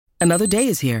Another day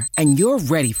is here, and you're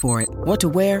ready for it. What to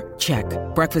wear? Check.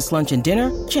 Breakfast, lunch, and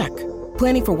dinner? Check.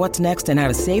 Planning for what's next and how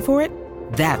to save for it?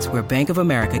 That's where Bank of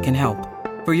America can help.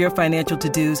 For your financial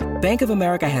to-dos, Bank of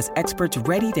America has experts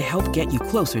ready to help get you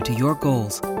closer to your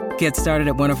goals. Get started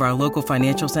at one of our local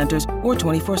financial centers or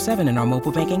 24/7 in our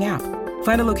mobile banking app.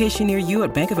 Find a location near you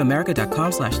at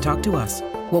bankofamerica.com/talktous.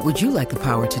 What would you like the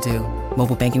power to do?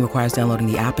 Mobile banking requires downloading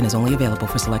the app and is only available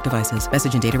for select devices.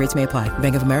 Message and data rates may apply.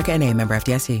 Bank of America N.A., member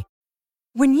FDIC.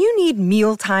 When you need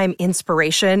mealtime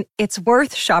inspiration, it's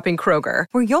worth shopping Kroger,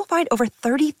 where you'll find over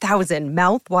 30,000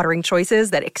 mouth-watering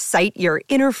choices that excite your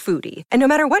inner foodie. And no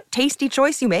matter what tasty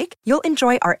choice you make, you'll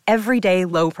enjoy our everyday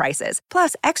low prices,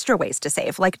 plus extra ways to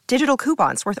save, like digital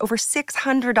coupons worth over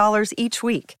 $600 each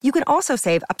week. You can also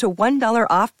save up to $1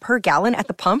 off per gallon at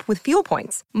the pump with fuel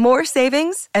points. More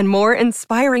savings and more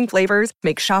inspiring flavors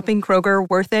make shopping Kroger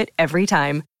worth it every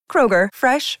time. Kroger,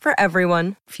 fresh for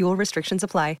everyone. Fuel restrictions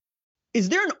apply. Is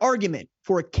there an argument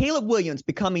for Caleb Williams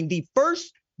becoming the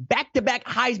first back-to-back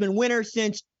Heisman winner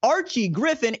since Archie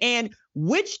Griffin? And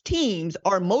which teams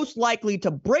are most likely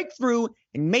to break through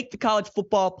and make the college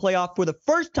football playoff for the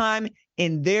first time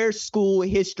in their school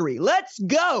history? Let's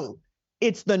go.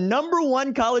 It's the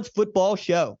 #1 college football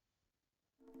show.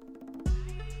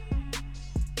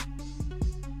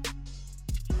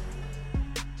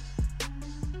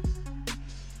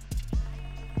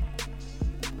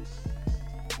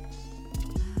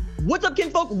 What's up,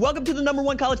 kinfolk? Welcome to the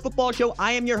 #1 college football show.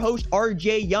 I am your host,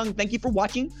 RJ Young. Thank you for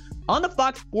watching on the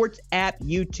Fox Sports app,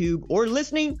 YouTube, or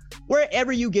listening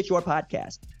wherever you get your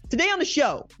podcast. Today on the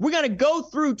show, we're going to go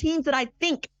through teams that I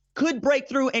think could break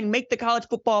through and make the college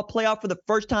football playoff for the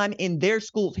first time in their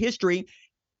school's history.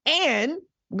 And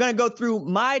we're going to go through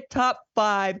my top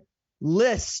 5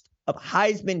 list of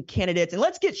Heisman candidates. And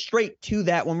let's get straight to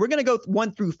that one. We're going to go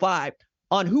 1 through 5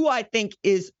 on who I think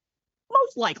is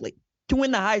most likely to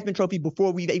win the Heisman Trophy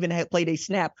before we've even played a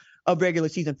snap of regular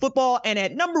season football. And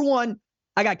at #1,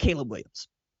 I got Caleb Williams.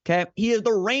 Okay. He is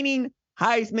the reigning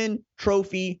Heisman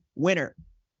Trophy winner.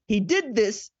 He did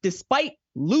this despite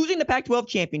losing the Pac-12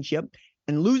 championship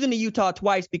and losing to Utah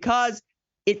twice, because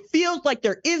it feels like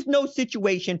there is no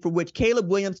situation for which Caleb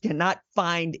Williams cannot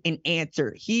find an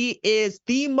answer. He is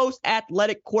the most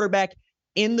athletic quarterback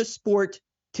in the sport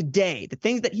today. The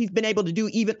things that he's been able to do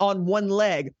even on one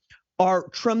leg are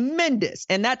tremendous.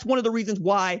 And that's one of the reasons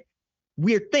why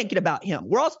we're thinking about him.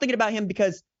 We're also thinking about him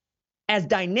because as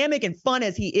dynamic and fun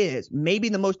as he is, maybe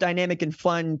the most dynamic and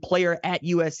fun player at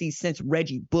USC since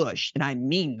Reggie Bush, and I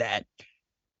mean that,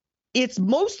 it's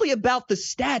mostly about the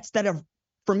stats that are,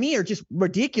 for me, are just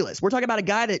ridiculous. We're talking about a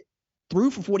guy that threw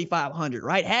for 4,500,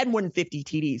 right? Had more than 50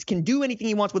 TDs, can do anything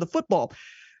he wants with a football.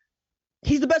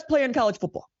 He's the best player in college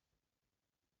football.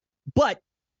 But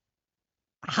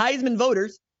Heisman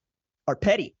voters are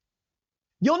petty.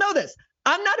 You'll know this.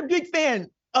 I'm not a big fan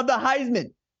of the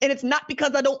Heisman, and it's not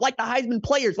because I don't like the Heisman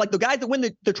players. Like the guys that win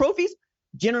the trophies,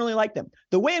 generally like them.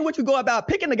 The way in which we go about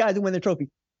picking the guys that win the trophy,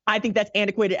 I think that's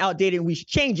antiquated, outdated, and we should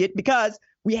change it because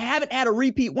we haven't had a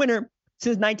repeat winner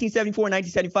since 1974,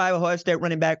 1975, Ohio State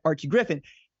running back Archie Griffin.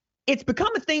 It's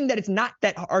become a thing that it's not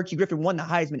that Archie Griffin won the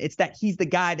Heisman. It's that he's the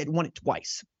guy that won it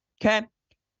twice. Okay.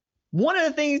 One of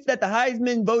the things that the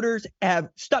Heisman voters have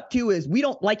stuck to is we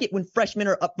don't like it when freshmen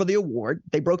are up for the award.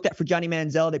 They broke that for Johnny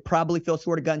Manziel. They probably feel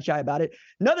sort of gun shy about it.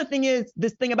 Another thing is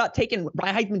this thing about taking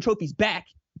Heisman trophies back.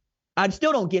 I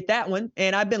still don't get that one.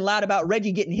 And I've been loud about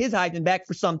Reggie getting his Heisman back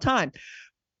for some time.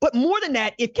 But more than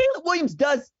that, if Caleb Williams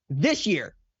does this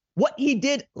year what he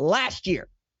did last year,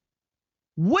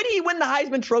 would he win the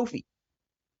Heisman Trophy?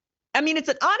 I mean, it's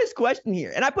an honest question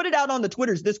here. And I put it out on the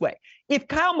Twitters this way. If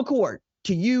Kyle McCord,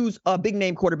 to use a big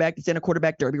name quarterback that's in a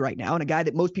quarterback derby right now, and a guy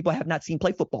that most people have not seen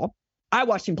play football. I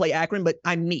watched him play Akron, but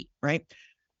I'm me, right?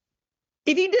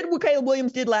 If he did what Caleb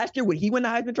Williams did last year, would he win the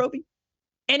Heisman Trophy?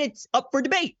 And it's up for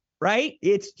debate, right?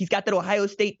 He's got that Ohio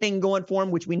State thing going for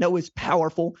him, which we know is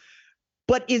powerful.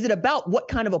 But is it about what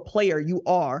kind of a player you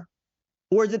are,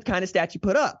 or is it the kind of stats you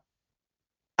put up?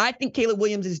 I think Caleb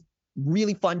Williams is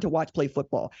really fun to watch play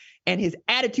football, and his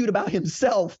attitude about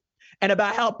himself and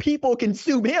about how people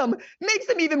consume him makes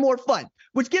him even more fun,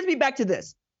 which gets me back to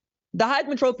this. The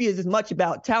Heisman Trophy is as much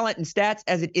about talent and stats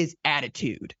as it is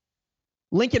attitude.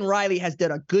 Lincoln Riley has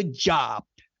done a good job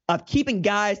of keeping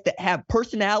guys that have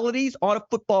personalities on a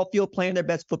football field playing their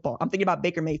best football. I'm thinking about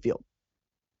Baker Mayfield,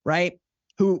 right?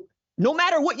 Who, no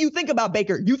matter what you think about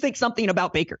Baker, you think something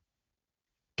about Baker.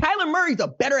 Kyler Murray's a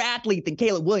better athlete than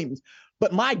Caleb Williams,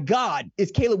 but my God,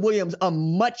 is Caleb Williams a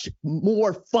much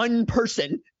more fun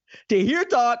person to hear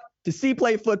talk, to see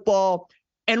play football,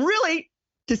 and really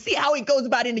to see how he goes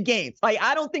about in the games. Like,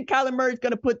 I don't think Kyler Murray's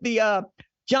going to put the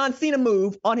John Cena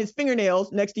move on his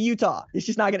fingernails next to Utah. It's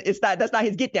just not that's not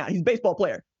his get down. He's a baseball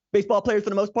player. Baseball players, for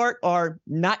the most part, are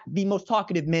not the most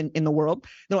talkative men in the world.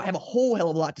 They don't have a whole hell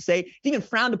of a lot to say. It's even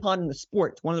frowned upon in the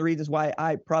sport. It's one of the reasons why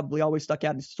I probably always stuck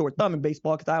out as a sore thumb in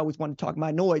baseball, because I always wanted to talk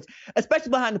my noise, especially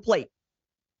behind the plate.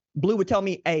 Blue would tell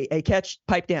me, a catch,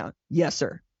 pipe down. Yes,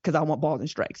 sir, because I want balls and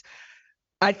strikes.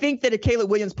 I think that if Caleb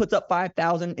Williams puts up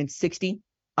 5,060,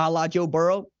 a la Joe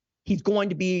Burrow, he's going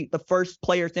to be the first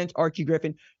player since Archie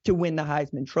Griffin to win the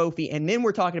Heisman Trophy. And then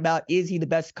we're talking about, is he the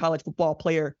best college football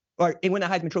player, or win the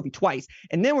Heisman Trophy twice?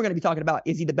 And then we're going to be talking about,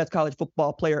 is he the best college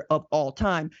football player of all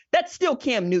time? That's still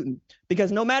Cam Newton,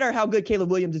 because no matter how good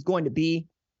Caleb Williams is going to be,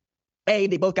 A,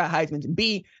 they both got Heismans, and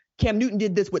B, Cam Newton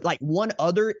did this with like one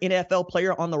other NFL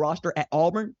player on the roster at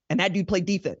Auburn, and that dude played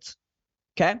defense.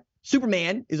 Okay?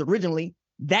 Superman is originally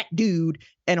that dude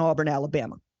in Auburn,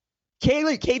 Alabama.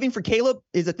 Caving for Caleb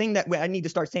is a thing that I need to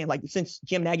start saying. Like, since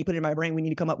Jim Nagy put it in my brain, we need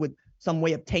to come up with some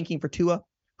way of tanking for Tua,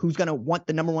 who's going to want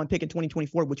the number one pick in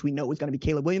 2024, which we know is going to be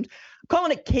Caleb Williams.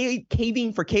 Calling it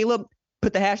caving for Caleb,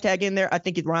 put the hashtag in there. I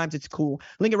think it rhymes. It's cool.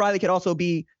 Lincoln Riley could also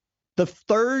be the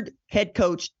third head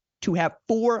coach to have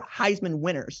 4 Heisman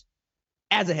winners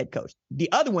as a head coach.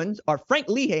 The other ones are Frank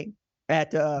Leahy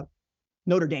at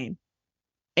Notre Dame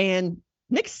and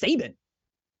Nick Saban,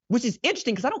 which is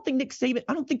interesting because I don't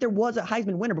think there was a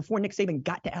Heisman winner before Nick Saban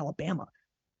got to Alabama,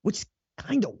 which is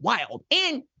kind of wild.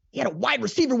 And he had a wide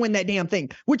receiver win that damn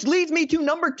thing, which leads me to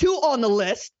number 2 on the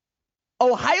list,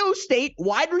 Ohio State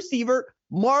wide receiver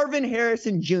Marvin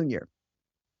Harrison Jr.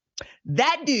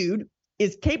 That dude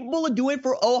is capable of doing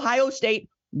for Ohio State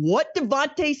what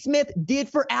Devontae Smith did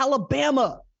for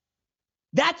Alabama.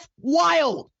 That's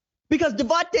wild, because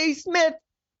Devontae Smith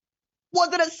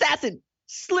was an assassin,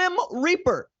 Slim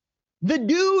Reaper. The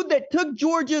dude that took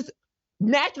Georgia's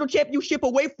national championship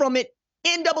away from it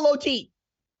in double OT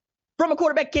from a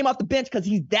quarterback came off the bench, because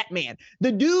he's that man.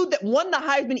 The dude that won the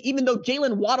Heisman even though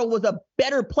Jalen Waddle was a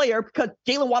better player because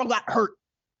Jalen Waddle got hurt.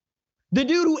 The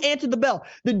dude who answered the bell.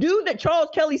 The dude that Charles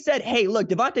Kelly said, hey, look,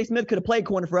 Devontae Smith could have played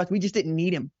corner for us. We just didn't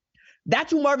need him.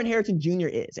 That's who Marvin Harrison Jr.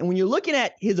 is. And when you're looking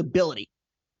at his ability,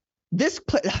 this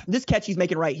catch he's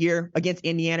making right here against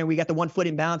Indiana, we got the 1 foot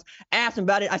in bounds. I asked him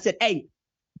about it. I said, hey,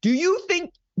 did you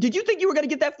think you were going to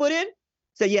get that foot in? He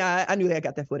said, yeah, I knew that I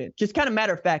got that foot in. Just kind of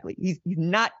matter of factly. He's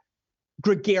not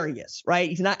gregarious, right?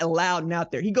 He's not loud and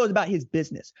out there. He goes about his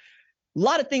business. A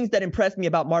lot of things that impressed me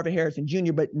about Marvin Harrison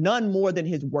Jr., but none more than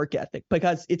his work ethic,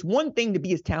 because it's one thing to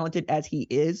be as talented as he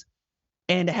is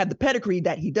and to have the pedigree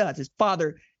that he does. His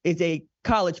father is a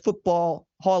college football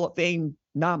Hall of Fame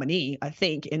nominee, I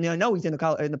think, and I know he's in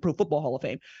the Pro Football Hall of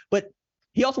Fame, but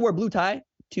he also wore a blue tie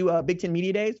to Big Ten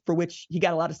Media Days, for which he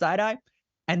got a lot of side eye.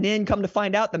 And then come to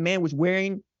find out, the man was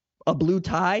wearing a blue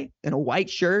tie and a white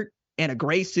shirt and a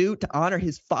gray suit to honor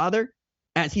his father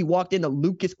as he walked into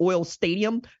Lucas Oil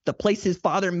Stadium, the place his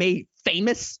father made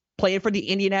famous, playing for the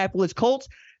Indianapolis Colts.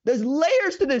 There's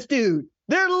layers to this dude.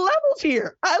 There are levels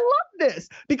here. I love this,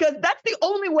 because that's the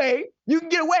only way you can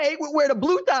get away with wearing a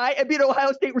blue tie and being an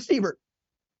Ohio State receiver.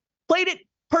 Played it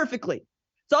perfectly.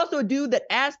 It's also a dude that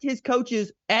asked his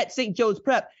coaches at St. Joe's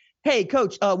Prep, hey,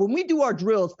 coach, when we do our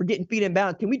drills for getting feet in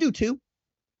bounds, can we do 2?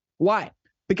 Why?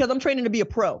 Because I'm training to be a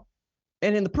pro.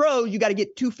 And in the pros, you got to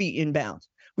get 2 feet in bounds.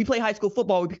 We play high school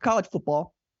football, we play college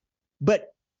football, but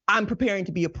I'm preparing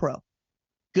to be a pro.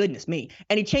 Goodness me.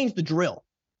 And he changed the drill.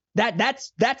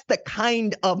 That's the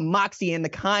kind of moxie and the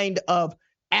kind of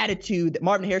attitude that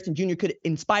Marvin Harrison Jr. could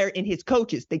inspire in his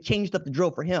coaches. They changed up the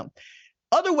drill for him.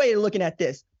 Other way of looking at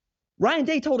this, Ryan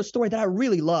Day told a story that I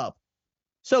really love.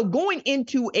 So going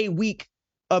into a week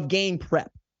of game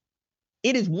prep,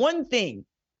 it is one thing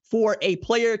for a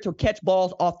player to catch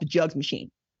balls off the jugs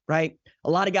machine, right? A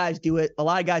lot of guys do it. A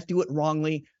lot of guys do it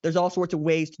wrongly. There's all sorts of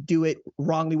ways to do it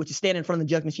wrongly, which is standing in front of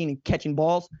the jug machine and catching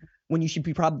balls when you should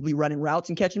be probably running routes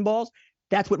and catching balls.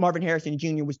 That's what Marvin Harrison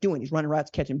Jr. was doing. He's running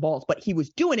routes, catching balls, but he was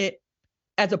doing it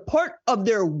as a part of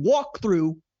their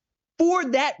walkthrough for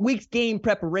that week's game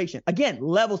preparation. Again,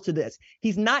 levels to this.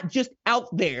 He's not just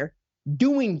out there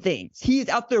doing things. He's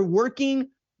out there working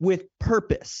with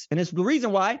purpose. And it's the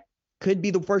reason why could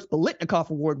be the first Biletnikoff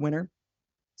Award winner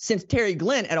since Terry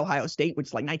Glenn at Ohio State, which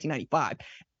is like 1995.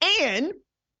 And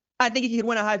I think he could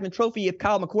win a Heisman Trophy if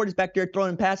Kyle McCord is back there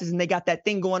throwing passes and they got that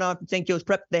thing going on from St. Joe's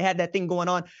Prep. They had that thing going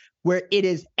on where it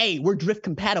is, we're drift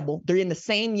compatible. They're in the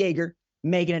same Jaeger,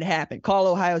 making it happen. Call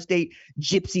Ohio State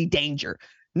Gypsy Danger.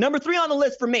 Number 3 on the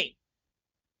list for me,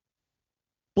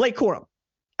 Blake Corum.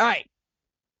 All right.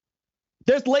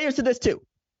 There's layers to this too.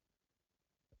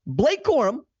 Blake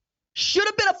Corum should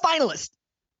have been a finalist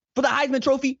for the Heisman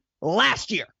Trophy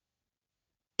last year.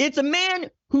 It's a man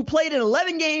who played in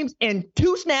 11 games and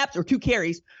 2 snaps or 2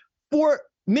 carries for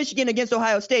Michigan against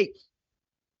Ohio State,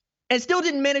 and still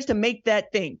didn't manage to make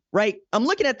that thing, right? I'm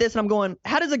looking at this and I'm going,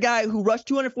 how does a guy who rushed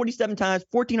 247 times,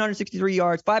 1,463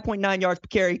 yards, 5.9 yards per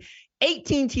carry,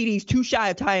 18 TDs, 2 shy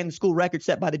of tying the school record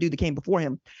set by the dude that came before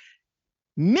him,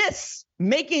 miss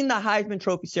making the Heisman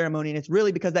Trophy ceremony? And it's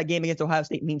really because that game against Ohio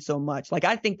State means so much. Like,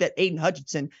 I think that Aiden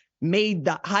Hutchinson made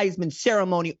the Heisman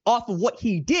ceremony off of what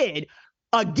he did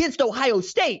against Ohio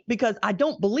State, because I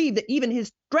don't believe that even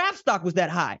his draft stock was that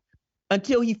high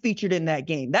until he featured in that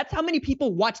game. That's how many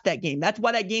people watched that game. That's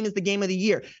why that game is the game of the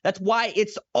year. That's why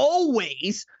it's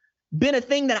always been a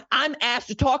thing that I'm asked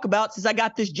to talk about since I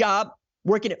got this job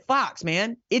working at Fox,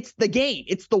 man. It's the game.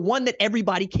 It's the one that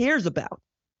everybody cares about.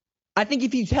 I think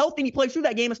if he's healthy and he plays through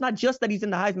that game, it's not just that he's in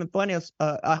the Heisman finalist.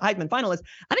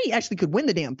 I think he actually could win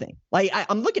the damn thing. Like,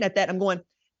 I'm looking at that. I'm going,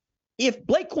 if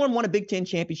Blake Corum won a Big Ten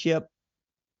championship,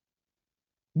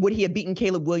 would he have beaten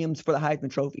Caleb Williams for the Heisman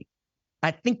Trophy?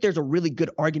 I think there's a really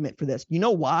good argument for this. You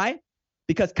know why?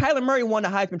 Because Kyler Murray won the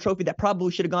Heisman Trophy that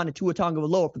probably should have gone to Tua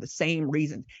Tagovailoa for the same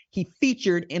reasons. He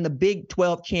featured in the Big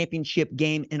 12 championship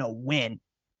game in a win.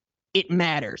 It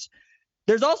matters.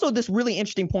 There's also this really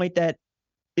interesting point that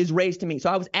is raised to me. So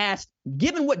I was asked,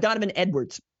 given what Donovan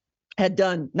Edwards had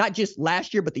done, not just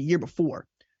last year, but the year before,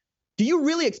 do you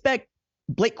really expect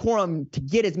Blake Corum to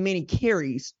get as many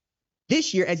carries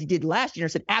this year as he did last year?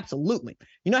 And I said, absolutely.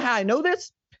 You know how I know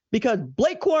this? Because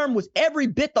Blake Corum was every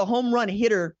bit the home run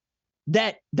hitter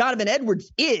that Donovan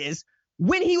Edwards is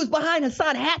when he was behind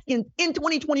Hassan Haskins in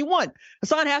 2021.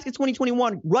 Hassan Haskins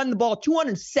 2021 run the ball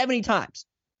 270 times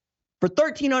for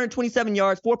 1,327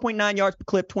 yards, 4.9 yards per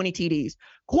clip, 20 TDs.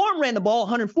 Corum ran the ball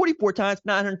 144 times,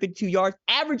 952 yards,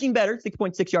 averaging better,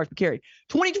 6.6 yards per carry.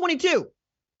 2022,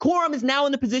 Corum is now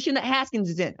in the position that Haskins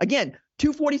is in. Again,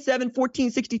 247,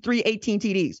 1463, 18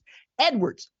 TDs.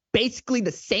 Edwards, basically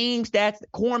the same stats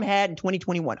that Corum had in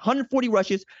 2021. 140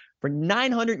 rushes for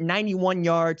 991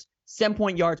 yards,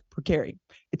 7 yards per carry.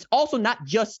 It's also not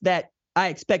just that I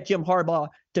expect Jim Harbaugh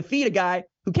to feed a guy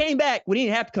who came back when he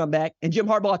didn't have to come back. And Jim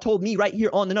Harbaugh told me right here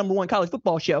on the #1 college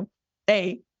football show,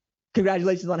 A,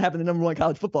 congratulations on having the #1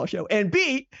 college football show, and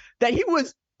B, that he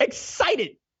was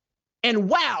excited and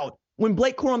wowed when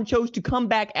Blake Corum chose to come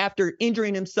back after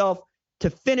injuring himself to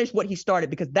finish what he started,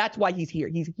 because that's why he's here.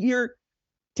 He's here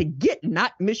to get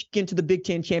not Michigan to the Big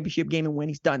Ten championship game and win.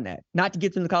 He's done that. Not to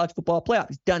get to the college football playoff.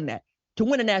 He's done that. To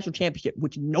win a national championship,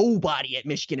 which nobody at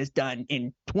Michigan has done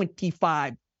in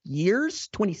 25 years,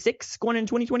 26 going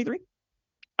into 2023.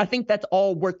 I think that's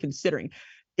all worth considering.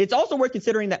 It's also worth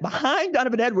considering that behind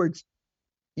Donovan Edwards,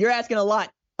 you're asking a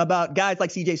lot about guys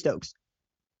like CJ Stokes.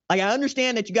 Like, I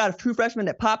understand that you got a true freshman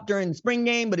that popped during the spring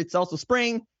game, but it's also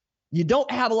spring. You don't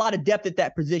have a lot of depth at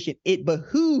that position. It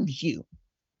behooves you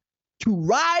to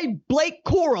ride Blake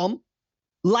Corum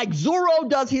like Zorro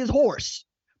does his horse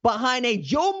behind a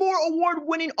Joe Moore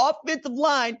award-winning offensive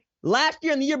line last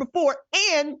year and the year before,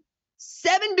 and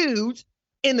 7 dudes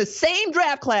in the same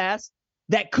draft class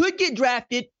that could get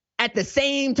drafted at the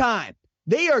same time.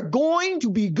 They are going to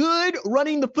be good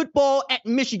running the football at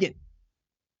Michigan.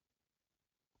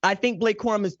 I think Blake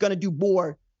Corum is going to do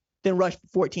more than rush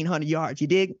for 1,400 yards. You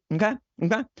dig? Okay.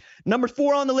 Number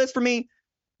 4 on the list for me,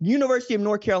 University of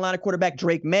North Carolina quarterback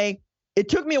Drake May. It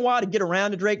took me a while to get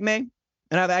around to Drake May,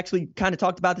 and I've actually kind of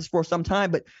talked about this for some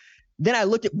time, but then I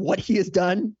looked at what he has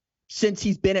done since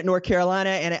he's been at North Carolina,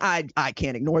 and I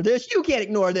can't ignore this. You can't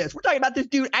ignore this. We're talking about this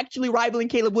dude actually rivaling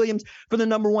Caleb Williams for the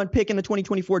 #1 pick in the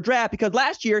 2024 draft, because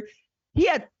last year he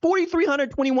had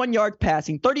 4,321 yards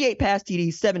passing, 38 pass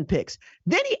TDs, 7 picks.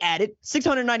 Then he added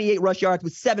 698 rush yards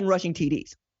with 7 rushing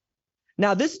TDs.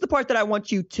 Now, this is the part that I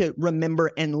want you to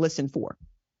remember and listen for.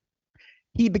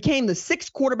 He became the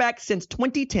 6th quarterback since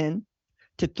 2010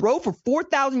 to throw for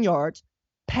 4,000 yards,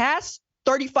 pass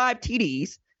 35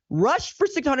 TDs, rush for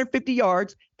 650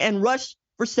 yards, and rush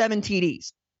for 7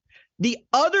 TDs. The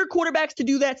other quarterbacks to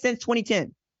do that since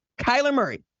 2010, Kyler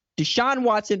Murray, Deshaun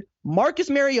Watson, Marcus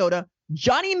Mariota,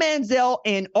 Johnny Manziel,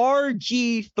 and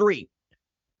RG3.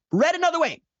 Read another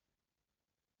way.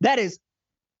 That is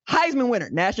Heisman winner,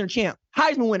 national champ,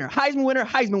 Heisman winner, Heisman winner,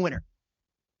 Heisman winner.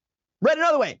 Read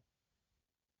another way.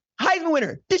 Heisman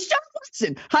winner, Deshaun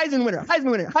Watson, Heisman winner,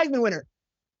 Heisman winner, Heisman winner.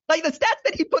 Like, the stats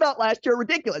that he put out last year are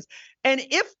ridiculous. And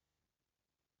if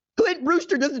Clint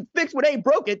Brewster doesn't fix what ain't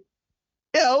broke it,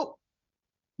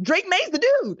 Drake May's the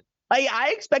dude.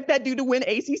 I expect that dude to win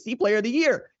ACC Player of the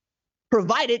Year,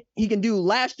 provided he can do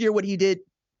last year what he did,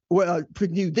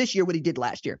 do this year what he did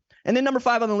last year. And then number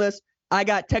 5 on the list, I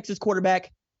got Texas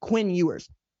quarterback Quinn Ewers.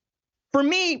 For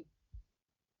me,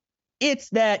 it's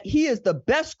that he is the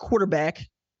best quarterback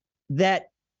that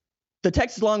the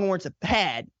Texas Longhorns have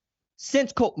had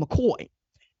since Colt McCoy.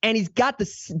 And he's got the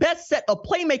best set of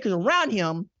playmakers around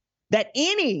him that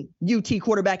any UT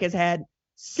quarterback has had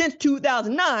since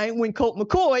 2009 when Colt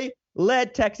McCoy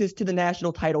led Texas to the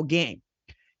national title game.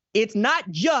 It's not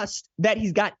just that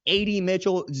he's got A.D.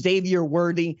 Mitchell, Xavier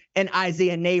Worthy, and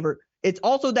Isaiah Neighbor. It's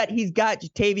also that he's got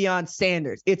Jatavion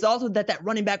Sanders. It's also that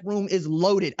running back room is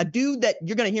loaded. A dude that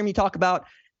you're going to hear me talk about,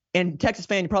 and Texas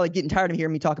fan, you're probably getting tired of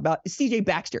hearing me talk about, is C.J.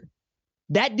 Baxter.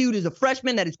 That dude is a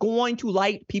freshman that is going to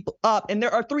light people up. And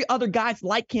there are 3 other guys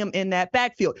like him in that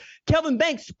backfield. Kelvin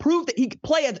Banks proved that he could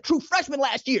play as a true freshman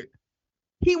last year.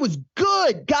 He was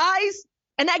good, guys.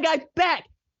 And that guy's back.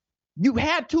 You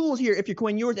have tools here if you're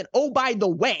Quinn Ewers. And oh, by the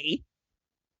way,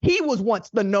 he was once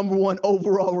the number 1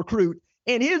 overall recruit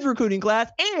in his recruiting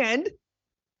class. And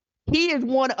he is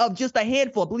one of just a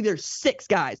handful, I believe there's 6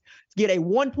 guys, to get a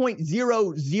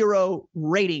 1.00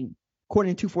 rating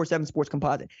according to 247 Sports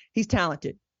Composite. He's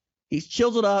talented. He's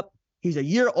chiseled up. He's a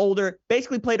year older,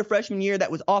 basically played a freshman year that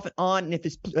was off and on. And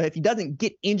if he doesn't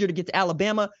get injured against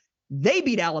Alabama, they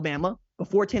beat Alabama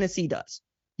before Tennessee does.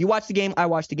 You watch the game, I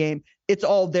watch the game. It's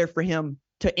all there for him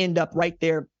to end up right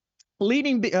there,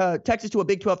 leading Texas to a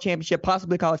Big 12 championship,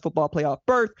 possibly a college football playoff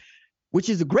berth, which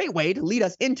is a great way to lead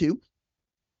us into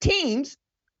teams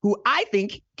who I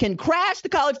think can crash the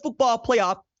college football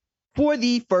playoff for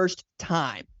the first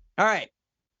time. All right,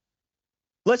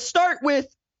 let's start with,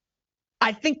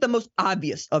 I think, the most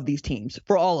obvious of these teams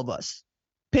for all of us,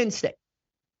 Penn State.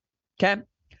 Okay?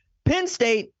 Penn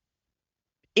State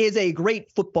is a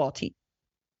great football team.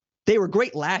 They were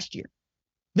great last year.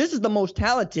 This is the most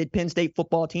talented Penn State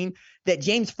football team that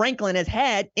James Franklin has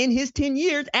had in his 10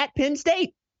 years at Penn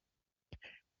State.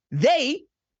 They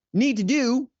need to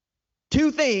do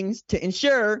 2 things to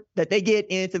ensure that they get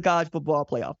into the college football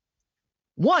playoff.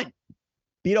 1,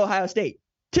 beat Ohio State.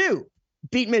 2,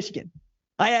 beat Michigan.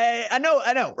 I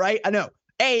know, right? I know.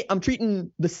 I'm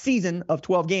treating the season of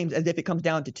 12 games as if it comes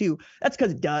down to 2. That's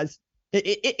because it does.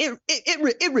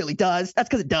 It really does. That's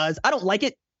because it does. I don't like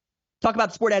it. Talk about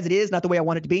the sport as it is, not the way I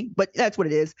want it to be, but that's what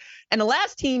it is. And the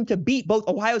last team to beat both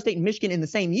Ohio State and Michigan in the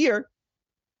same year,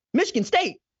 Michigan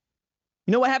State.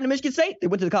 You know what happened to Michigan State? They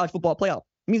went to the college football playoff.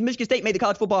 It means Michigan State made the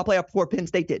college football playoff before Penn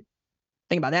State did.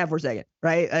 Think about that for a second,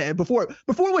 right? Before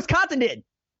Wisconsin did,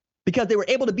 because they were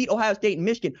able to beat Ohio State and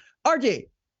Michigan. RJ,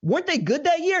 weren't they good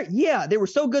that year? Yeah, they were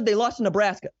so good they lost to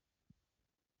Nebraska.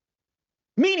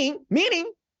 Meaning,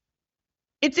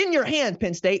 it's in your hands,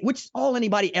 Penn State, which is all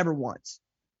anybody ever wants,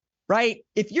 right?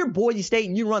 If you're Boise State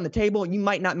and you run the table, you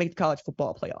might not make the college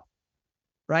football playoff,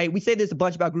 right? We say this a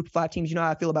bunch about Group of 5 teams. You know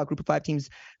how I feel about Group of 5 teams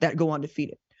that go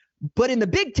undefeated. But in the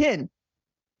Big Ten,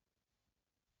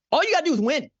 all you got to do is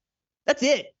win. That's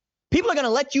it. People are going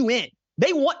to let you in.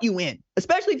 They want you in,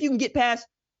 especially if you can get past,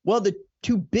 well, the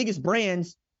 2 biggest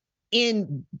brands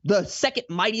in the second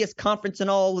mightiest conference in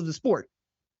all of the sport.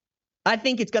 I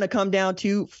think it's going to come down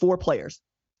to 4 players: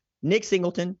 Nick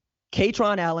Singleton,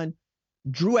 Katron Allen,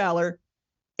 Drew Aller,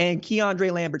 and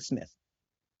Keandre Lambert-Smith.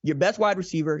 Your best wide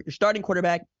receiver, your starting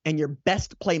quarterback, and your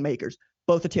best playmakers,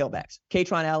 both the tailbacks,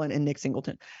 Katron Allen and Nick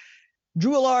Singleton.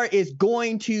 Drew Aller is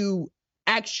going to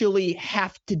actually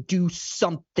have to do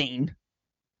something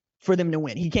for them to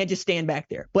win. He can't just stand back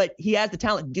there, but he has the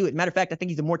talent to do it. Matter of fact, I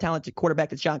think he's a more talented quarterback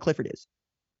than Sean Clifford is.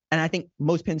 And I think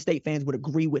most Penn State fans would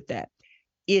agree with that.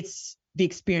 It's the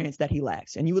experience that he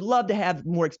lacks. And you would love to have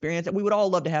more experience, and we would all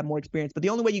love to have more experience. But the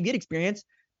only way you get experience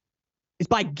is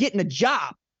by getting a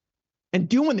job and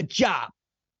doing the job.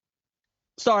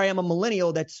 Sorry, I'm a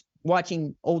millennial that's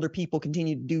watching older people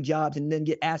continue to do jobs and then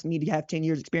get asked me to have 10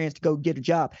 years experience to go get a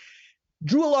job.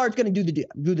 Drew Aller is going to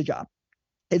do the job.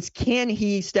 It's, can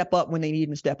he step up when they need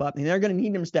him to step up? And they're going to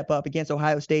need him to step up against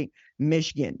Ohio State,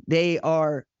 Michigan. They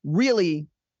are really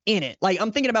in it. Like,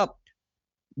 I'm thinking about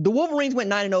the Wolverines went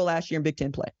 9-0 last year in Big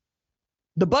Ten play.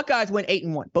 The Buckeyes went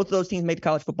 8-1. Both of those teams made the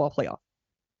college football playoff.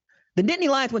 The Nittany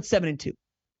Lions went 7-2.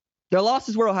 Their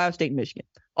losses were Ohio State and Michigan.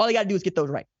 All they got to do is get those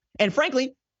right. And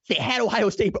frankly, they had Ohio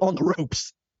State on the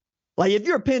ropes. Like, if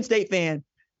you're a Penn State fan,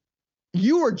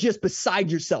 you were just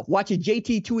beside yourself watching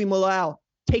JT Tuimoloau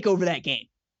take over that game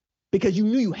because you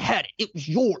knew you had it. It was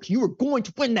yours. You were going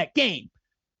to win that game.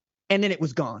 And then it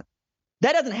was gone.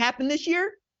 That doesn't happen this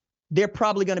year. They're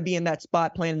probably going to be in that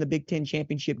spot playing in the Big Ten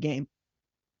championship game,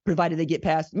 provided they get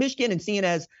past Michigan. And seeing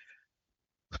as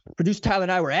producer Tyler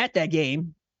and I were at that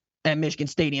game at Michigan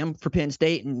Stadium for Penn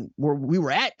State, and we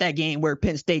were at that game where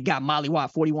Penn State got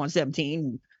mollywopped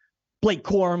 41-17. Blake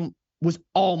Corum was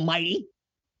almighty.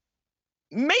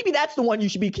 Maybe that's the one you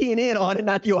should be keying in on and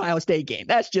not the Ohio State game.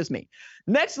 That's just me.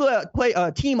 Next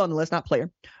team on the list, not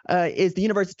player, is the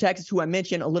University of Texas, who I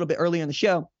mentioned a little bit earlier in the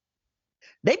show.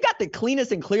 they've got the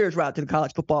cleanest and clearest route to the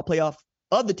college football playoff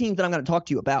of the teams that I'm going to talk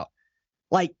to you about.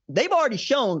 Like, they've already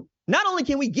shown not only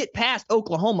can we get past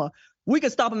Oklahoma, we can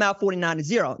stop them out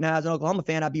 49-0. Now, as an Oklahoma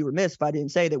fan, I'd be remiss if I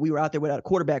didn't say that we were out there without a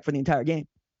quarterback for the entire game.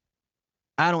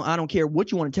 I don't care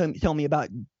what you want to tell me about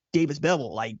Davis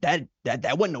Bevel. Like, that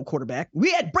wasn't no quarterback.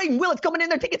 We had Braden Willits coming in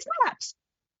there taking snaps.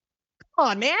 Come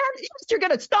on, man. You're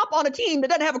going to stop on a team that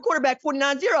doesn't have a quarterback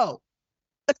 49-0,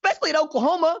 especially at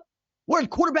Oklahoma, where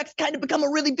quarterbacks kind of become a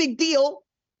really big deal.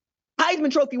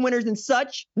 Heisman Trophy winners and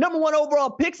such, number 1 overall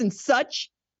picks and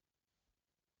such.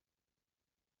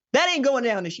 That ain't going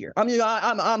down this year. I'm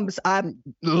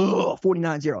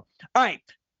 49-0. All right,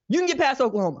 you can get past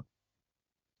Oklahoma,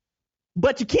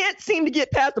 but you can't seem to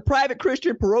get past the private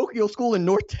Christian parochial school in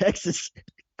North Texas.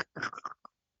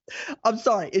 I'm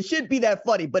sorry, it shouldn't be that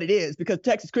funny, but it is, because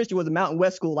Texas Christian was a Mountain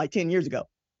West school like 10 years ago.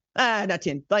 Not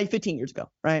 10, like 15 years ago,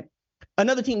 right?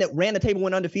 Another team that ran the table,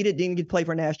 went undefeated, didn't get to play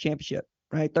for a national championship,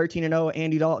 right? 13-0,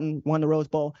 Andy Dalton won the Rose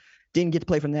Bowl, didn't get to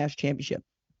play for the national championship.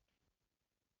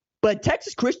 But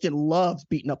Texas Christian loves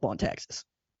beating up on Texas.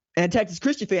 And Texas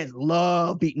Christian fans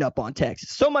love beating up on Texas.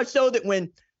 So much so that when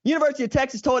University of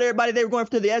Texas told everybody they were going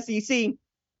to the SEC,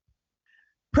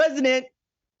 president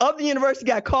of the university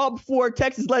got called before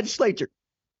Texas legislature.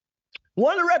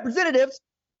 One of the representatives,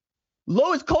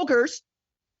 Lois Colkers,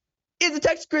 is a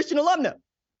Texas Christian alumna.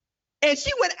 And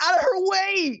she went out of her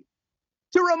way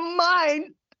to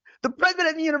remind the president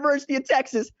of the University of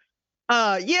Texas,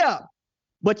 yeah,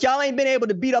 but y'all ain't been able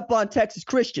to beat up on Texas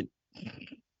Christian.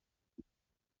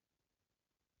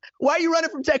 Why are you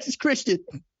running from Texas Christian?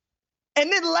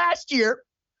 And then last year,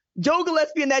 Joe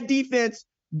Gillespie and that defense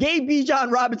gave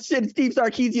Bijan Robinson and Steve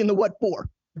Sarkisian the what for.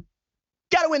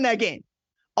 Got to win that game.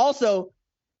 Also,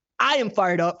 I am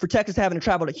fired up for Texas having to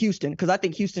travel to Houston, because I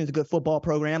think Houston is a good football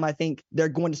program. I think they're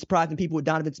going to surprise some people with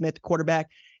Donovan Smith, the quarterback.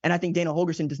 And I think Dana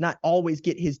Holgorsen does not always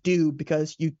get his due,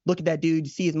 because you look at that dude,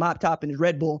 you see his mop top and his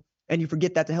Red Bull, and you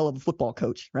forget that's a hell of a football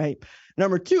coach, right?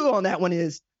 Number 2 on that one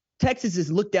is Texas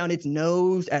has looked down its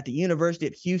nose at the University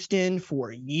of Houston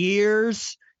for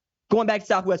years, going back to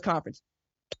Southwest Conference.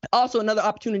 Also, another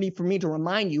opportunity for me to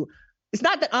remind you, it's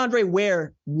not that Andre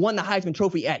Ware won the Heisman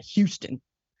Trophy at Houston.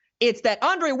 It's that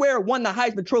Andre Ware won the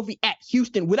Heisman Trophy at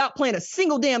Houston without playing a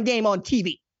single damn game on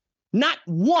TV. Not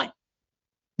one.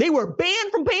 They were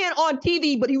banned from playing on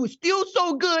TV, but he was still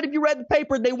so good. If you read the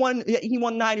paper, he won the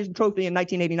Heisman Trophy in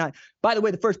 1989. By the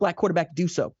way, the first black quarterback to do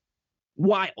so.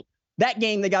 Wild. That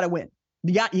game, they got to win.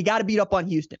 You got to beat up on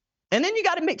Houston. And then you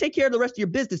got to take care of the rest of your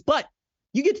business. But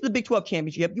you get to the Big 12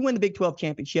 championship. You win the Big 12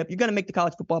 championship. You're going to make the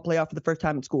college football playoff for the first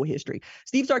time in school history.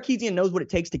 Steve Sarkisian knows what it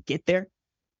takes to get there.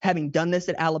 Having done this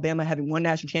at Alabama, having won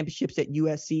national championships at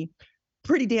USC,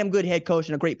 pretty damn good head coach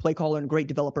and a great play caller and a great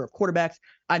developer of quarterbacks.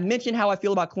 I mentioned how I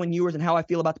feel about Quinn Ewers and how I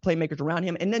feel about the playmakers around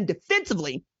him. And then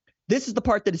defensively, this is the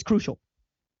part that is crucial.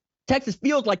 Texas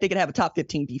feels like they could have a top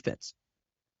 15 defense.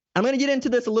 I'm going to get into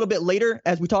this a little bit later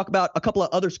as we talk about a couple of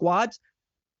other squads.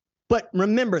 But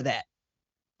remember that.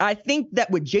 I think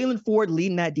that with Jalen Ford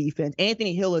leading that defense,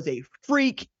 Anthony Hill is a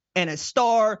freak and a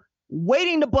star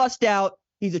waiting to bust out.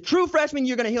 He's a true freshman.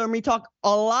 You're going to hear me talk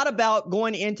a lot about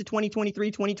going into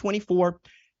 2023, 2024.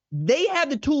 They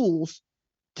have the tools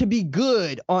to be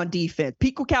good on defense.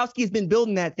 Pete Kwiatkowski has been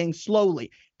building that thing slowly,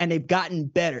 and they've gotten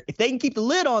better. If they can keep the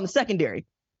lid on the secondary,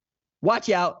 watch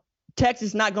out. Texas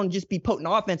is not going to just be potent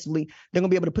offensively. They're going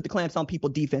to be able to put the clamps on people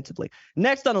defensively.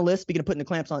 Next on the list, speaking of putting the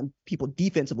clamps on people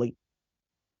defensively,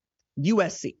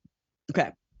 USC. Okay.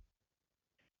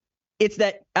 It's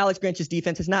that Alex Grinch's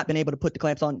defense has not been able to put the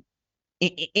clamps on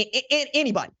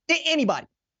anybody.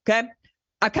 Okay.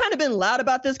 I've kind of been loud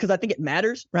about this because I think it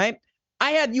matters, right?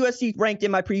 I have USC ranked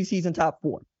in my preseason top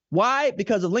 4. Why?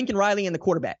 Because of Lincoln Riley and the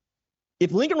quarterback.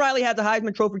 If Lincoln Riley has a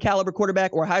Heisman Trophy caliber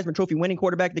quarterback or a Heisman Trophy winning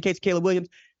quarterback, in the case of Caleb Williams,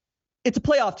 it's a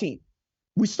playoff team.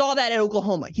 We saw that at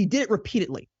Oklahoma. He did it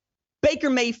repeatedly.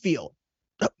 Baker Mayfield.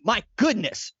 My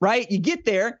goodness, right? You get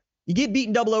there. You get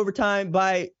beaten double overtime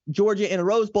by Georgia in a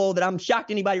Rose Bowl that I'm shocked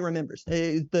anybody remembers.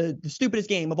 It's the stupidest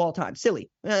game of all time.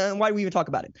 Silly. Why do we even talk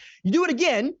about it? You do it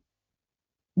again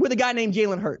with a guy named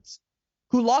Jalen Hurts,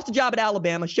 who lost a job at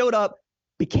Alabama, showed up,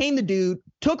 became the dude,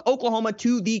 took Oklahoma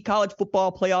to the college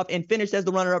football playoff, and finished as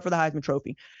the runner-up for the Heisman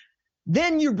Trophy.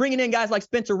 Then you're bringing in guys like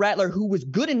Spencer Rattler, who was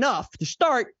good enough to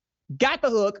start, got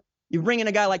the hook. You bring in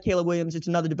a guy like Caleb Williams. It's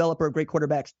another developer of great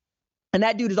quarterbacks. And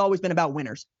that dude has always been about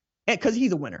winners, because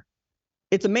he's a winner.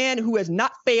 It's a man who has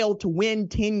not failed to win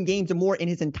 10 games or more in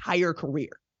his entire career.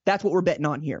 That's what we're betting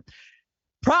on here.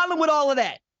 Problem with all of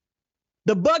that,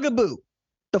 the bugaboo,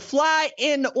 the fly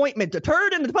in the ointment, the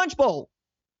turd in the punch bowl,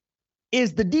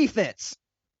 is the defense.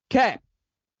 Okay.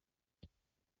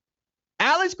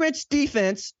 Alex Grinch's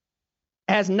defense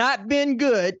has not been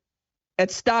good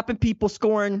at stopping people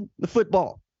scoring the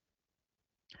football.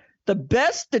 The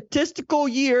best statistical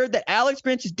year that Alex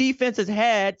Grinch's defense has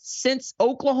had since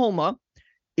Oklahoma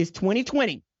is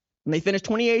 2020. And they finished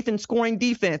 28th in scoring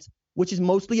defense, which is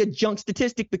mostly a junk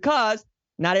statistic because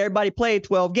not everybody played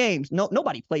 12 games.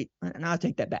 Nobody played. And I'll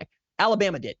take that back.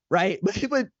 Alabama did, right?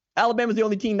 But Alabama's the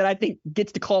only team that I think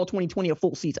gets to call 2020 a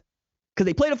full season because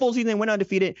they played a full season and went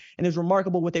undefeated, and it was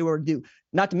remarkable what they were to do.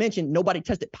 Not to mention, nobody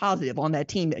tested positive on that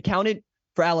team that counted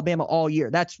for Alabama all year.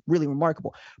 That's really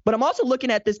remarkable. But I'm also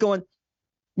looking at this going,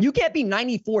 you can't be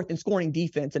 94th in scoring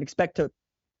defense and expect to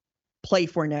play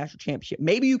for a national championship.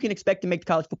 Maybe you can expect to make the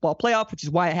college football playoff, which is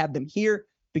why I have them here,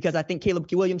 because I think Caleb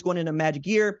Williams going into a magic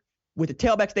year with the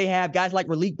tailbacks they have, guys like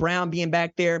Raleek Brown being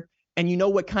back there, and you know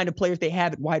what kind of players they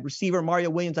have at wide receiver. Mario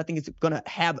Williams, I think, is going to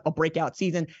have a breakout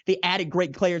season. They added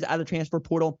great players out of the transfer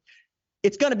portal.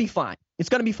 It's going to be fine. It's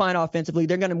going to be fine offensively.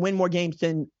 They're going to win more games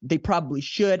than they probably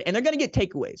should, and they're going to get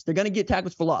takeaways. They're going to get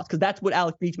tackles for loss because that's what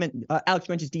Alex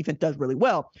Grinch's defense does really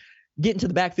well. Get into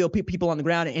the backfield, people on the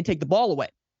ground, and take the ball away.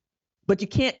 But you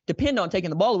can't depend on taking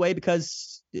the ball away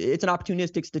because it's an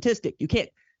opportunistic statistic. You can't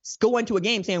go into a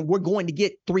game saying we're going to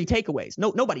get 3 takeaways.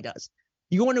 No, nobody does.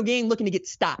 You go into a game looking to get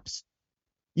stops.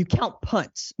 You count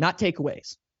punts, not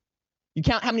takeaways. You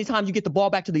count how many times you get the ball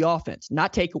back to the offense,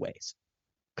 not takeaways.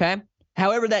 Okay?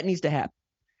 However that needs to happen.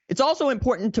 It's also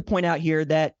important to point out here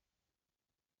that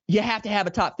you have to have a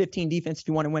top 15 defense if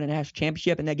you want to win a national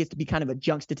championship, and that gets to be kind of a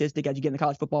junk statistic as you get in the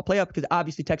college football playoff because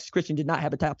obviously Texas Christian did not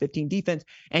have a top 15 defense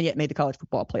and yet made the college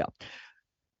football playoff.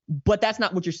 But that's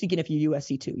not what you're seeking if you're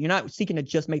USC too. You're not seeking to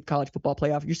just make the college football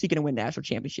playoff. You're seeking to win national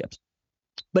championships.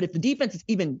 But if the defense is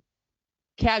even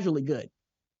casually good,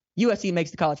 USC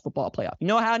makes the college football playoff. You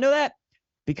know how I know that?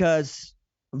 Because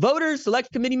voters,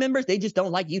 select committee members, they just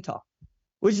don't like Utah,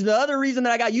 which is the other reason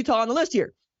that I got Utah on the list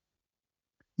here.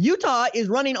 Utah is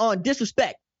running on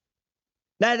disrespect.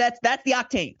 That's the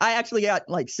octane. I actually got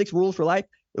like 6 rules for life.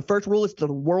 The first rule is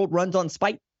the world runs on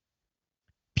spite.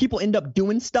 People end up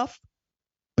doing stuff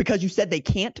because you said they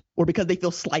can't or because they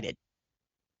feel slighted.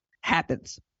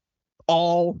 Happens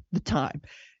all the time.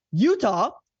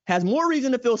 Utah has more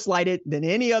reason to feel slighted than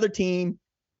any other team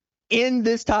in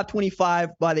this top 25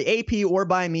 by the AP or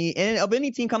by me and of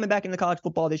any team coming back into college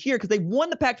football this year because they won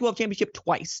the Pac-12 championship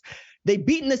twice. They've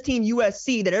beaten this team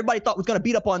USC that everybody thought was going to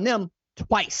beat up on them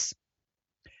twice.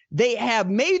 They have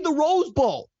made the Rose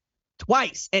Bowl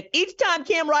twice. And each time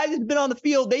Cam Rising has been on the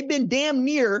field, they've been damn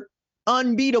near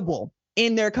unbeatable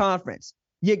in their conference.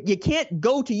 You can't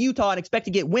go to Utah and expect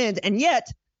to get wins. And yet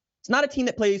it's not a team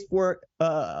that plays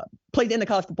in the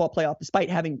college football playoff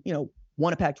despite having,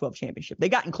 won a Pac-12 championship. They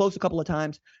gotten close a couple of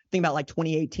times. Think about like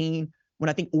 2018 when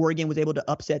I think Oregon was able to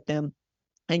upset them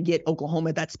and get Oklahoma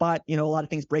at that spot. A lot of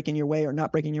things breaking your way or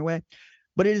not breaking your way.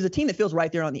 But it is a team that feels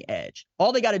right there on the edge.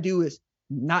 All they got to do is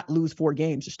not lose 4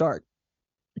 games to start.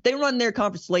 If they run their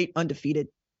conference slate undefeated,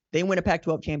 they win a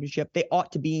Pac-12 championship, they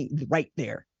ought to be right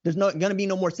there. There's going to be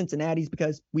no more Cincinnati's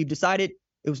because we've decided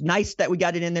it was nice that we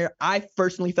got it in there. I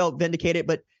personally felt vindicated,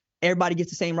 but everybody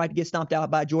gets the same right to get stomped out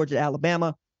by Georgia,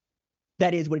 Alabama.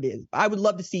 That is what it is. I would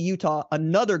love to see Utah,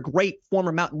 another great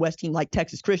former Mountain West team like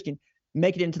Texas Christian,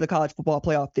 make it into the college football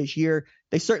playoff this year.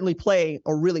 They certainly play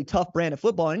a really tough brand of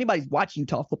football. Anybody who's watched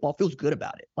Utah football feels good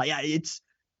about it. Like it's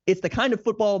the kind of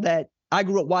football that I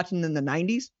grew up watching in the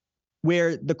 90s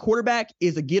where the quarterback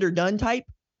is a get or done type,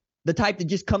 the type that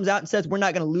just comes out and says, we're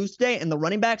not going to lose today. And the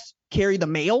running backs carry the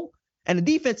mail and the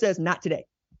defense says, not today.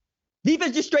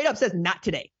 Defense just straight up says, not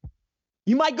today.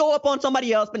 You might go up on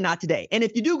somebody else, but not today. And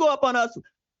if you do go up on us,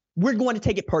 we're going to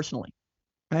take it personally,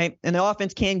 right? And the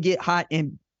offense can get hot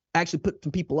and actually put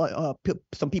some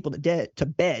people to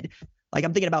bed. Like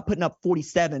I'm thinking about putting up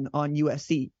 47 on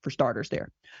USC for starters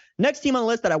there. Next team on the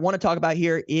list that I want to talk about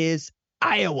here is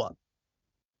Iowa.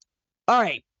 All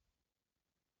right.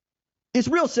 It's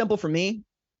real simple for me.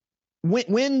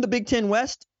 Win the Big Ten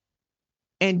West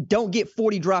and don't get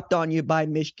 40 dropped on you by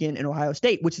Michigan and Ohio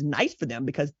State, which is nice for them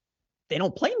because they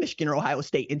don't play Michigan or Ohio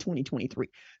State in 2023.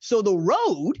 So the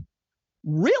road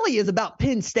really is about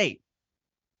Penn State.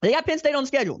 They got Penn State on the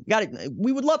schedule.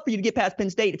 We would love for you to get past Penn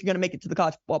State if you're going to make it to the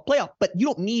college football playoff, but you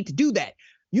don't need to do that.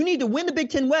 You need to win the Big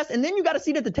Ten West, and then you got a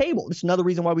seat at the table. This is another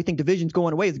reason why we think divisions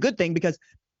going away is a good thing, because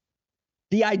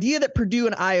the idea that Purdue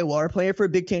and Iowa are playing for a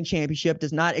Big Ten championship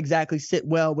does not exactly sit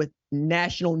well with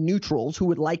national neutrals who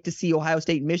would like to see Ohio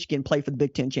State and Michigan play for the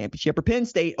Big Ten championship, or Penn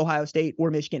State, Ohio State, or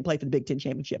Michigan play for the Big Ten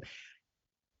championship.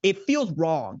 It feels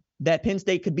wrong that Penn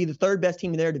State could be the 3rd best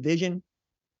team in their division,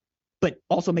 but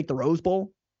also make the Rose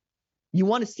Bowl. You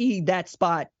want to see that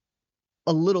spot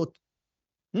a little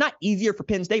Not easier for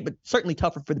Penn State, but certainly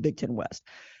tougher for the Big Ten West.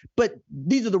 But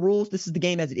these are the rules. This is the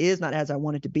game as it is, not as I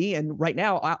want it to be. And right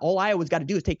now, all Iowa's got to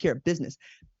do is take care of business.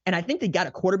 And I think they got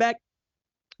a quarterback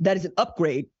that is an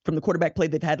upgrade from the quarterback play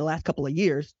they've had the last couple of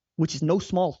years, which is no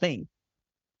small thing.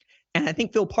 And I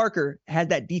think Phil Parker has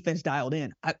that defense dialed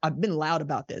in. I've been loud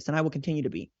about this, and I will continue to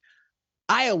be.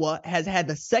 Iowa has had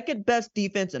the second best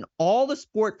defense in all the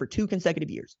sport for 2 consecutive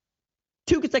years.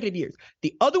 2 consecutive years.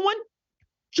 The other one,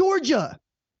 Georgia.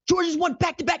 Georgia's won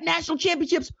back-to-back national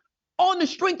championships on the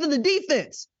strength of the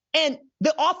defense and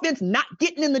the offense not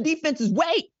getting in the defense's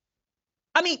way.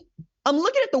 I mean, I'm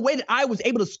looking at the way that I was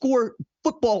able to score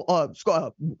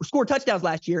touchdowns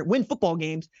last year, win football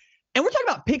games, and we're talking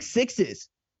about pick sixes.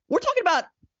 We're talking about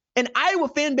an Iowa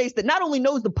fan base that not only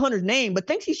knows the punter's name, but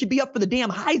thinks he should be up for the damn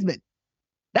Heisman.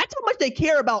 That's how much they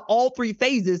care about all 3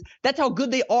 phases. That's how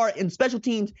good they are in special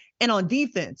teams and on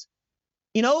defense.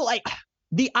 You know, like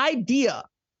the idea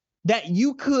that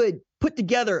you could put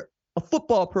together a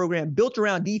football program built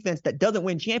around defense that doesn't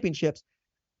win championships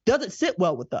doesn't sit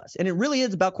well with us. And it really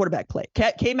is about quarterback play.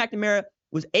 K. McNamara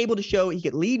was able to show he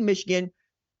could lead Michigan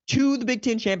to the Big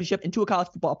Ten championship and to a college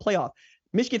football playoff.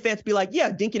 Michigan fans be like, yeah,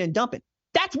 dinking and dumping.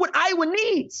 That's what Iowa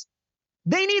needs.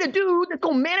 They need a dude that's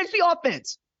going to manage the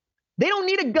offense. They don't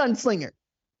need a gunslinger.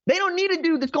 They don't need a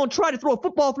dude that's going to try to throw a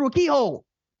football through a keyhole.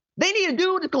 They need a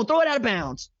dude that's going to throw it out of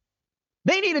bounds.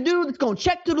 They need a dude that's going to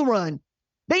check to the run.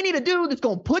 They need a dude that's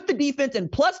going to put the defense in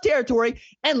plus territory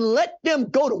and let them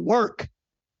go to work.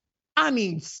 I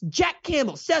mean, Jack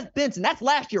Campbell, Seth Benson, that's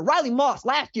last year. Riley Moss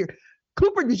last year.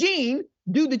 Cooper DeJean,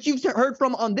 dude that you've heard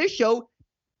from on this show,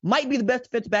 might be the best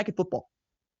defensive back in football.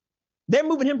 They're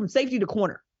moving him from safety to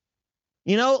corner.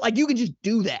 You know, like you can just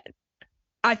do that.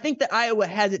 I think that Iowa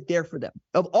has it there for them.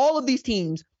 Of all of these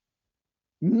teams,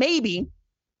 maybe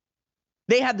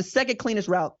they have the second cleanest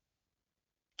route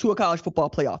to a college football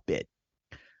playoff bid.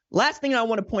 Last thing I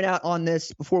want to point out on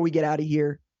this before we get out of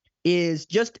here is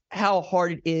just how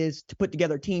hard it is to put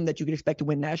together a team that you can expect to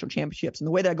win national championships. And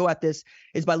the way that I go at this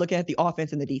is by looking at the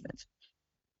offense and the defense.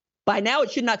 By now,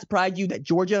 it should not surprise you that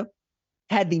Georgia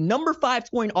had the number 5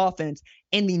 scoring offense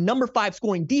and the number 5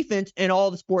 scoring defense in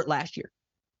all the sport last year.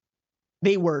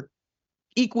 They were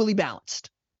equally balanced,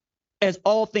 as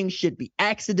all things should be.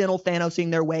 Accidental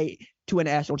Thanosing their way to a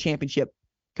national championship.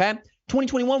 Okay?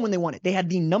 2021, when they won it, they had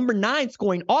the number 9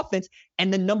 scoring offense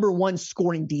and the number 1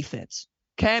 scoring defense.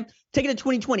 Okay? Take it to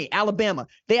 2020, Alabama.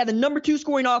 They had the number 2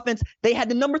 scoring offense. They had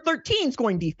the number 13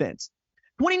 scoring defense.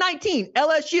 2019,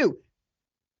 LSU.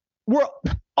 Where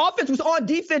offense was on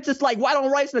defense, it's like white on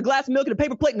rice and a glass of milk and a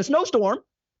paper plate in a snowstorm.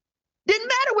 Didn't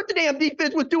matter what the damn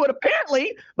defense was doing,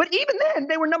 apparently. But even then,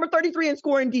 they were number 33 in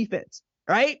scoring defense,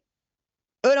 right?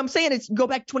 What I'm saying is, go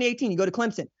back to 2018, you go to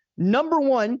Clemson. Number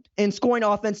 1 in scoring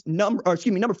offense, number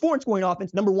 4 in scoring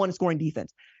offense, number 1 in scoring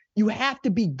defense. You have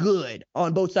to be good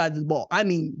on both sides of the ball. I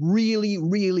mean, really,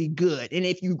 really good. And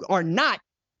if you are not,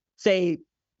 say,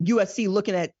 USC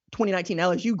looking at 2019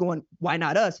 LSU going, why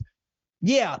not us?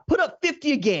 Yeah, put up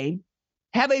 50 a game,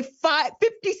 have a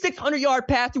 5,600-yard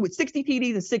passer with 60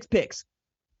 TDs and 6 picks.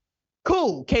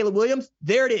 Cool, Caleb Williams.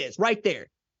 There it is, right there.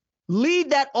 Lead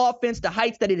that offense to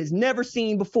heights that it has never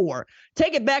seen before.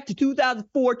 Take it back to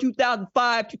 2004,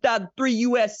 2005, 2003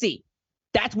 USC.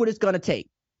 That's what it's going to take.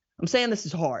 I'm saying this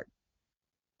is hard.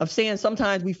 I'm saying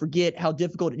sometimes we forget how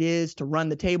difficult it is to run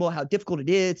the table, how difficult it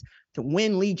is to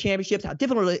win league championships, how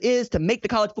difficult it is to make the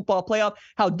college football playoff,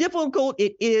 how difficult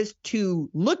it is to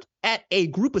look at a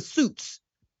group of suits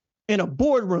in a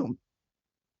boardroom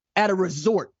at a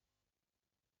resort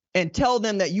and tell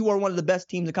them that you are one of the best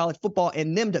teams in college football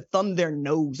and them to thumb their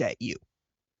nose at you.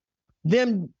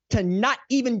 Them to not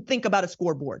even think about a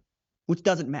scoreboard, which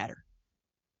doesn't matter.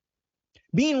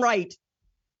 Being right,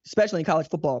 especially in college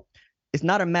football, is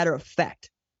not a matter of fact.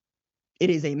 It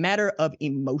is a matter of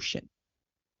emotion.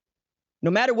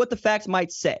 No matter what the facts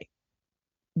might say,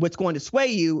 what's going to sway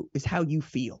you is how you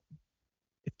feel.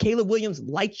 If Caleb Williams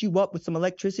lights you up with some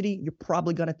electricity, you're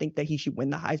probably going to think that he should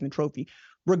win the Heisman Trophy,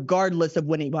 regardless of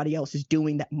what anybody else is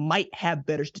doing that might have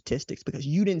better statistics because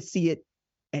you didn't see it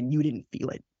and you didn't feel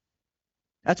it.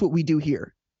 That's what we do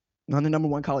here on the number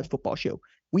 1 college football show.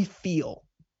 We feel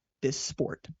this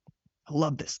sport. I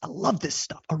love this. I love this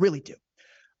stuff. I really do.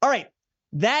 All right.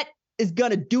 That is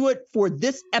going to do it for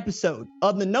this episode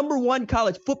of the number 1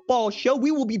 college football show.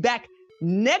 We will be back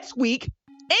next week,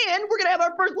 and we're going to have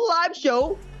our first live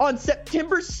show on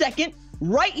September 2nd,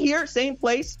 right here, same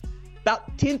place,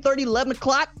 about 10:30, 11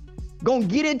 o'clock. Going to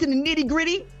get into the nitty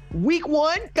gritty. Week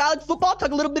 1, college football,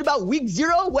 talk a little bit about week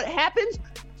 0, what happens.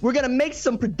 We're going to make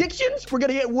some predictions. We're going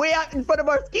to get way out in front of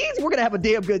our skis. We're going to have a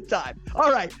damn good time.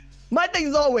 All right. My thanks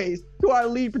as always to our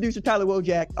lead producer, Tyler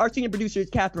Wojak. Our senior producer is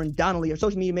Catherine Donnelly. Our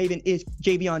social media maven is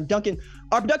Javion Duncan.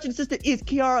 Our production assistant is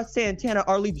Kiara Santana.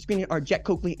 Our lead screening are Jet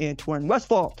Coakley and Torrin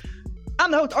Westfall.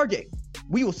 I'm the host, RJ.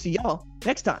 We will see y'all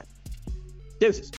next time. Deuces.